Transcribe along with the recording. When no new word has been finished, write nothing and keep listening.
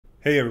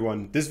Hey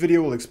everyone, this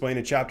video will explain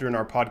a chapter in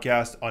our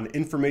podcast on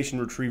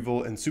information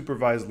retrieval and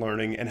supervised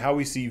learning and how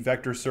we see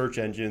vector search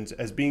engines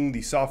as being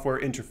the software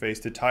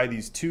interface to tie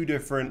these two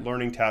different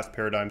learning task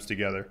paradigms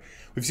together.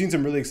 We've seen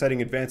some really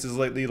exciting advances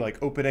lately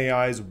like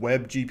OpenAI's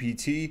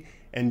WebGPT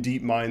and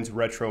DeepMind's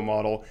retro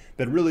model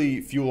that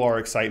really fuel our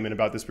excitement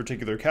about this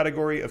particular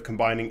category of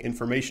combining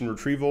information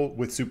retrieval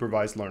with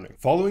supervised learning.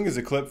 Following is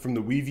a clip from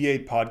the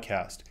Weaviate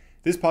podcast.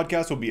 This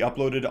podcast will be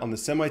uploaded on the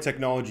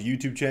Semi-Technology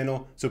YouTube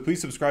channel, so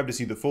please subscribe to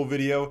see the full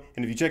video.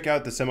 And if you check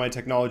out the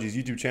Semi-Technology's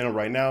YouTube channel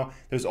right now,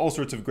 there's all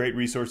sorts of great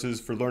resources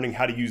for learning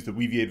how to use the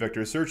Weaviate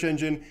vector search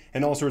engine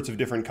and all sorts of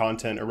different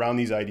content around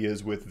these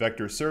ideas with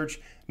vector search,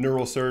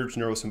 neural search,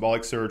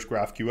 neurosymbolic search,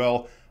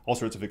 GraphQL, all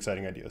sorts of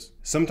exciting ideas.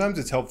 Sometimes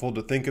it's helpful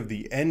to think of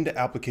the end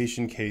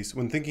application case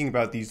when thinking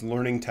about these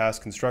learning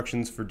task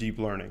constructions for deep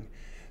learning.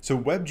 So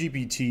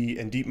WebGPT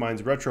and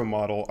DeepMind's retro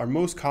model are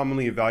most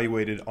commonly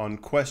evaluated on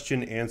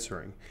question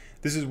answering.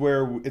 This is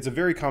where it's a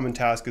very common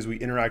task as we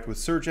interact with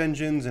search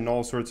engines and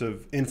all sorts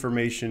of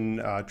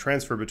information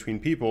transfer between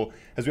people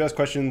as we ask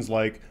questions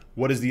like,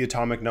 what is the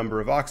atomic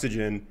number of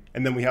oxygen?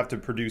 And then we have to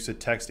produce a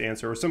text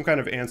answer or some kind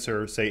of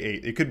answer, say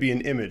 8. It could be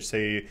an image,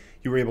 say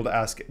you were able to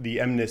ask the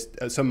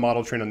MNIST, some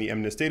model trained on the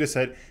MNIST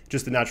dataset,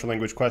 just the natural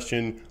language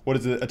question, what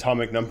is the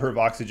atomic number of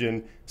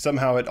oxygen?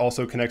 Somehow it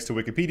also connects to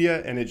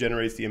Wikipedia and it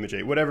generates the image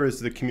 8, whatever is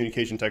the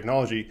communication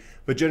technology.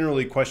 But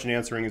generally question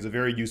answering is a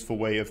very useful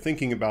way of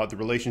thinking about the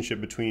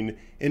relationship between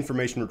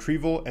information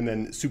retrieval and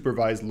then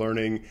supervised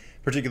learning,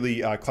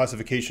 particularly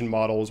classification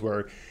models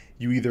where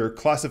you either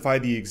classify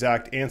the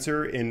exact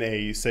answer in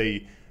a,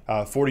 say,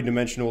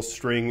 40-dimensional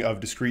string of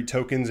discrete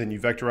tokens and you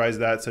vectorize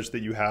that such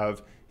that you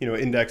have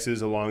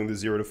indexes along the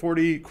 0 to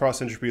 40,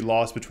 cross-entropy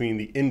loss between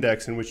the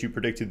index in which you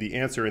predicted the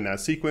answer in that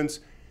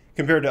sequence,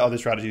 compared to other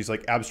strategies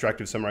like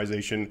abstractive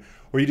summarization,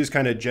 where you just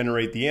kind of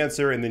generate the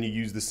answer and then you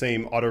use the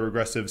same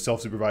autoregressive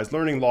self-supervised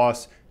learning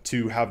loss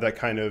to have that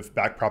kind of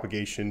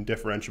backpropagation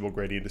differentiable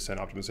gradient descent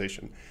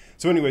optimization.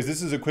 So anyways,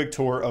 this is a quick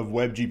tour of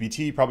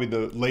WebGPT, probably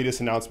the latest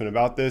announcement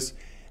about this.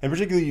 And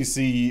particularly you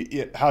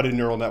see how do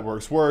neural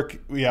networks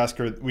work? We ask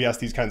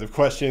these kinds of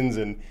questions,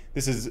 and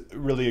this is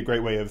really a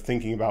great way of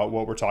thinking about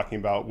what we're talking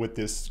about with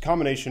this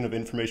combination of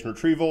information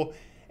retrieval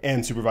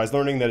and supervised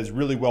learning that is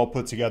really well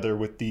put together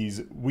with these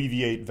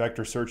Weaviate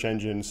vector search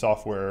engine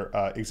software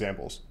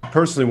examples.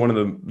 Personally, one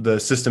of the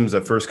systems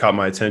that first caught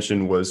my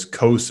attention was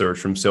CoSearch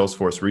from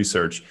Salesforce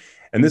Research.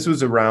 And this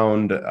was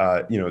around,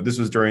 this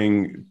was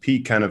during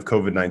peak kind of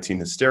COVID-19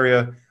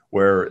 hysteria,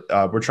 where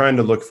we're trying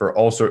to look for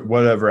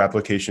whatever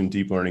application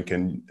deep learning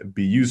can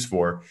be used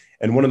for.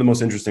 And one of the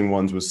most interesting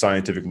ones was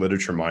scientific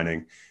literature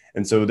mining.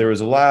 And so there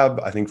was a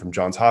lab, I think from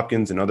Johns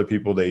Hopkins and other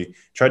people, they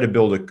tried to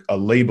build a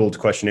labeled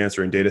question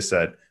answering data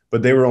set,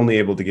 but they were only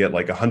able to get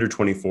like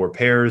 124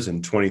 pairs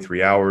in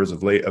 23 hours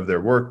of their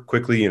work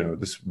quickly,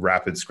 this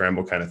rapid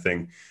scramble kind of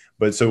thing.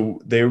 But so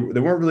they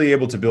weren't really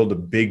able to build a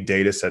big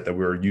data set that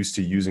we were used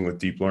to using with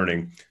deep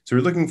learning. So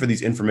we're looking for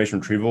these information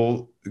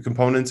retrieval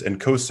components,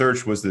 and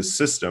CoSearch was this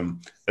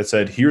system that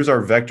said, here's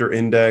our vector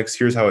index,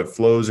 here's how it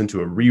flows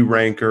into a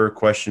re-ranker,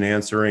 question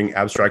answering,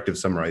 abstractive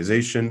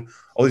summarization,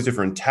 all these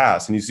different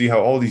tasks. And you see how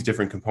all these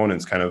different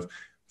components kind of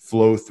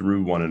flow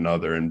through one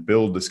another and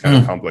build this kind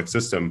of complex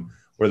system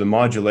where the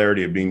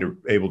modularity of being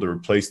able to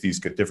replace these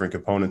different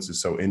components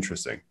is so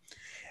interesting.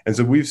 And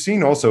so we've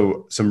seen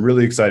also some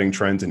really exciting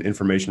trends in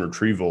information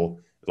retrieval,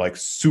 like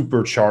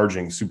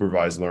supercharging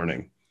supervised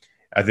learning.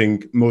 I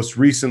think most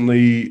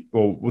recently,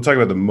 well, we'll talk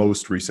about the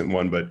most recent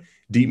one, but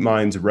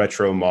DeepMind's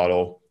retro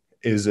model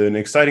is an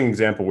exciting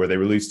example where they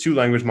released two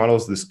language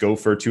models, this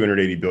Gopher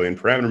 280 billion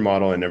parameter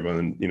model, and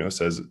everyone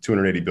says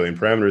 280 billion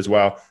parameters,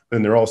 wow.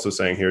 Then they're also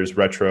saying here's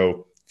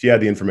retro. If you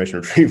add the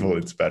information retrieval,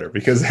 it's better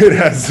because it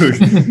has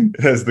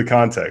the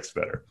context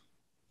better.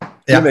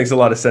 Yeah. It makes a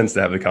lot of sense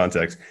to have the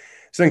context.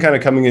 So then kind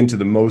of coming into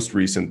the most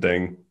recent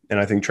thing, and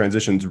I think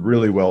transitions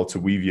really well to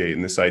Weaviate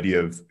and this idea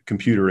of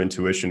computer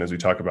intuition as we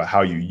talk about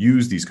how you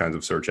use these kinds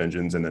of search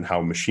engines and then how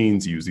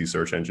machines use these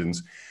search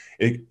engines.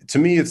 To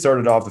me, it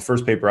started off, the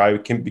first paper I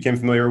became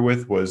familiar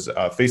with was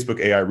Facebook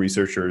AI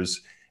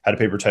researchers had a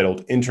paper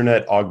titled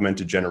Internet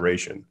Augmented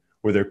Generation,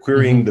 where they're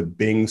querying the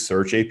Bing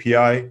search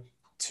API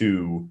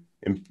to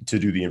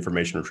do the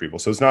information retrieval.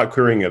 So it's not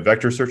querying a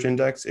vector search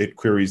index, it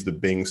queries the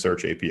Bing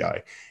search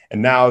API.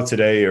 And now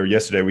today or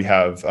yesterday, we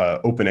have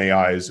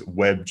OpenAI's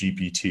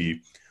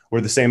WebGPT,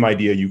 where the same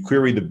idea, you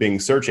query the Bing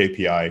search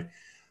API,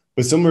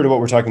 but similar to what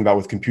we're talking about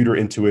with computer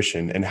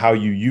intuition and how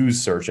you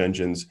use search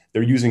engines,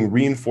 they're using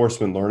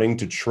reinforcement learning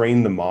to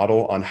train the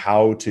model on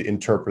how to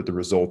interpret the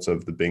results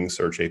of the Bing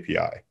search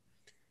API.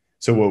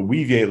 So what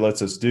Weaviate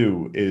lets us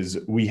do is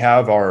we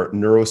have our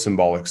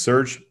neurosymbolic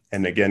search.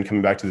 And again,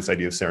 coming back to this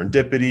idea of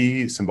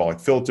serendipity, symbolic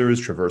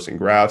filters, traversing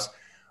graphs,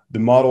 the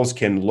models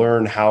can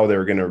learn how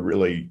they're going to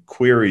really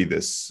query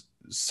this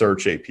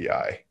search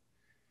API.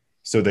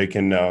 So they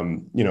can,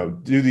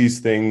 do these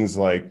things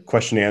like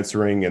question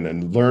answering and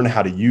then learn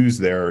how to use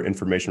their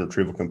information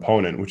retrieval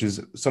component, which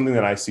is something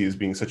that I see as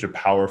being such a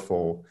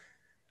powerful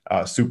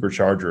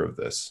supercharger of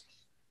this.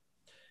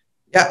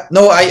 Yeah,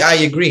 no, I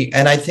agree,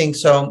 and I think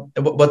so.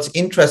 What's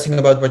interesting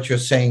about what you're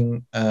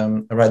saying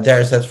right there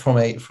is that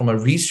from a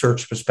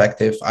research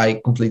perspective,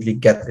 I completely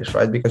get this,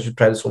 right? Because you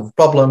try to solve a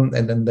problem,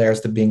 and then there's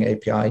the Bing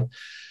API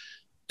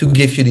to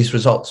give you these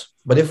results.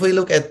 But if we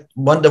look at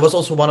one, there was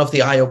also one of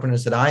the eye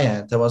openers that I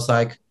had. That was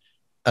like,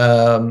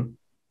 um,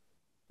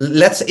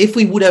 let's if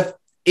we would have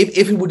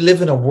if we would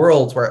live in a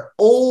world where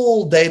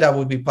all data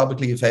would be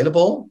publicly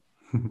available,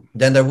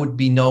 then there would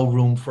be no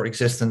room for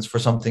existence for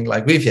something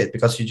like Weaviate,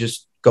 because you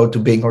just go to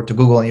Bing or to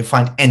Google and you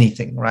find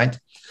anything, right?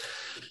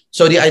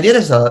 So the idea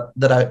is,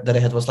 that I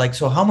had was like,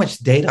 so how much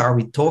data are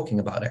we talking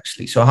about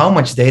actually? So how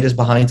much data is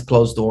behind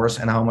closed doors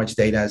and how much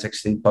data is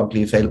actually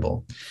publicly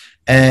available?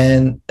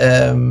 And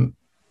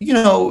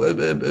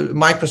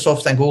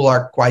Microsoft and Google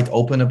are quite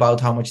open about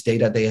how much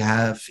data they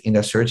have in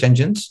their search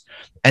engines.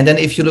 And then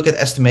if you look at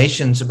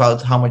estimations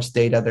about how much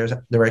data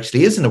there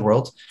actually is in the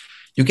world,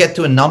 you get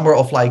to a number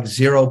of like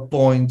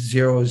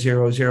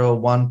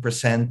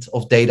 0.0001%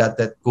 of data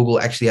that Google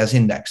actually has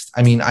indexed.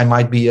 I mean, I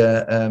might be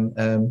a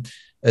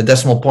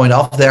decimal point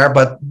off there,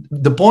 but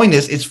the point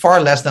is it's far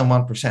less than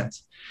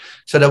 1%.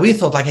 So that we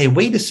thought like, hey,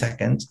 wait a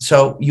second.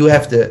 So you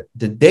have the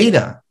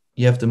data,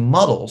 you have the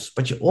models,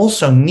 but you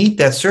also need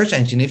that search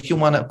engine if you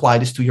want to apply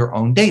this to your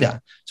own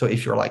data. So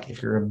if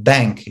you're a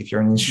bank, if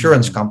you're an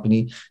insurance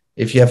company,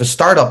 if you have a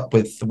startup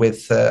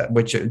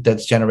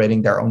that's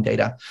generating their own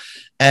data,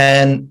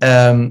 and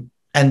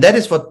that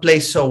is what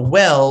plays so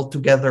well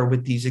together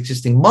with these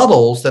existing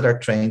models that are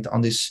trained on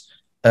this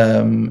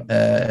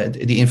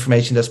the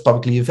information that's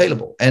publicly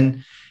available.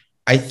 And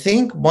I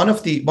think one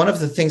of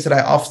the things that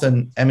I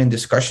often am in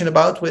discussion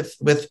about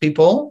with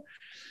people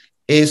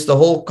is the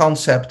whole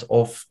concept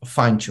of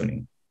fine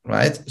tuning,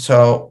 right?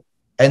 So,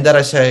 and that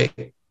I say,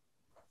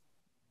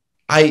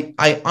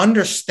 I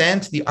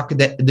understand the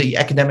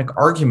academic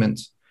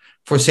argument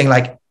for saying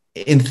like,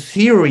 in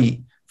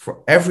theory,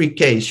 for every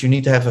case, you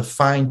need to have a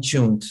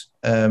fine-tuned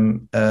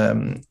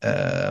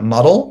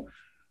model.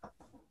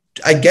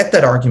 I get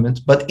that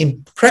argument, but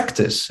in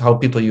practice, how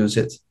people use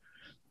it,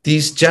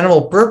 these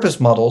general purpose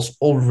models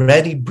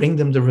already bring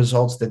them the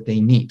results that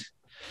they need.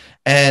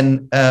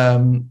 And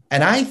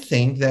I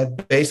think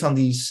that based on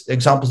these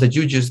examples that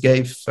you just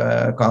gave,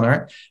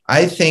 Connor,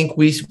 I think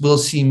we will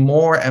see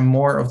more and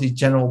more of these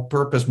general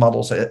purpose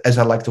models, as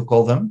I like to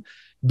call them,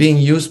 being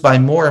used by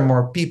more and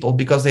more people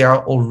because they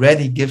are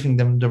already giving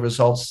them the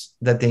results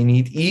that they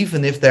need,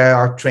 even if they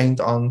are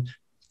trained on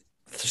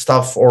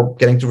stuff or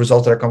getting to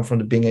results that are coming from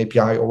the Bing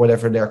API or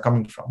whatever they are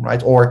coming from,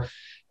 right? Or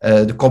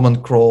the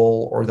command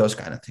crawl or those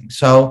kind of things.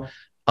 So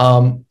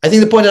I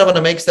think the point that I want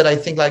to make is that I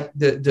think like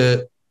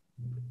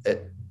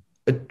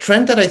a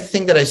trend that I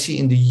think that I see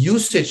in the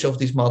usage of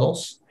these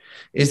models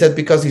is that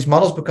because these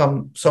models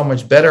become so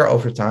much better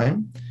over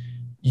time,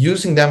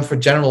 using them for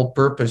general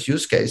purpose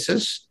use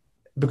cases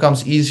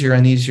becomes easier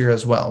and easier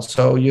as well.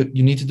 So you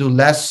need to do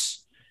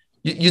less.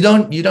 You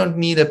don't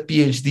need a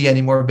PhD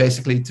anymore,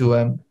 basically,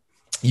 to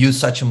use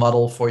such a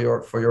model for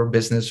your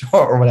business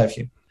or what have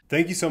you.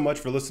 Thank you so much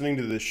for listening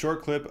to this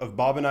short clip of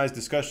Bob and I's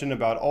discussion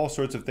about all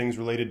sorts of things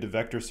related to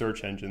vector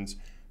search engines.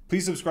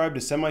 Please subscribe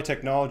to Semi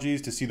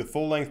Technologies to see the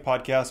full-length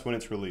podcast when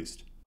it's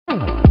released.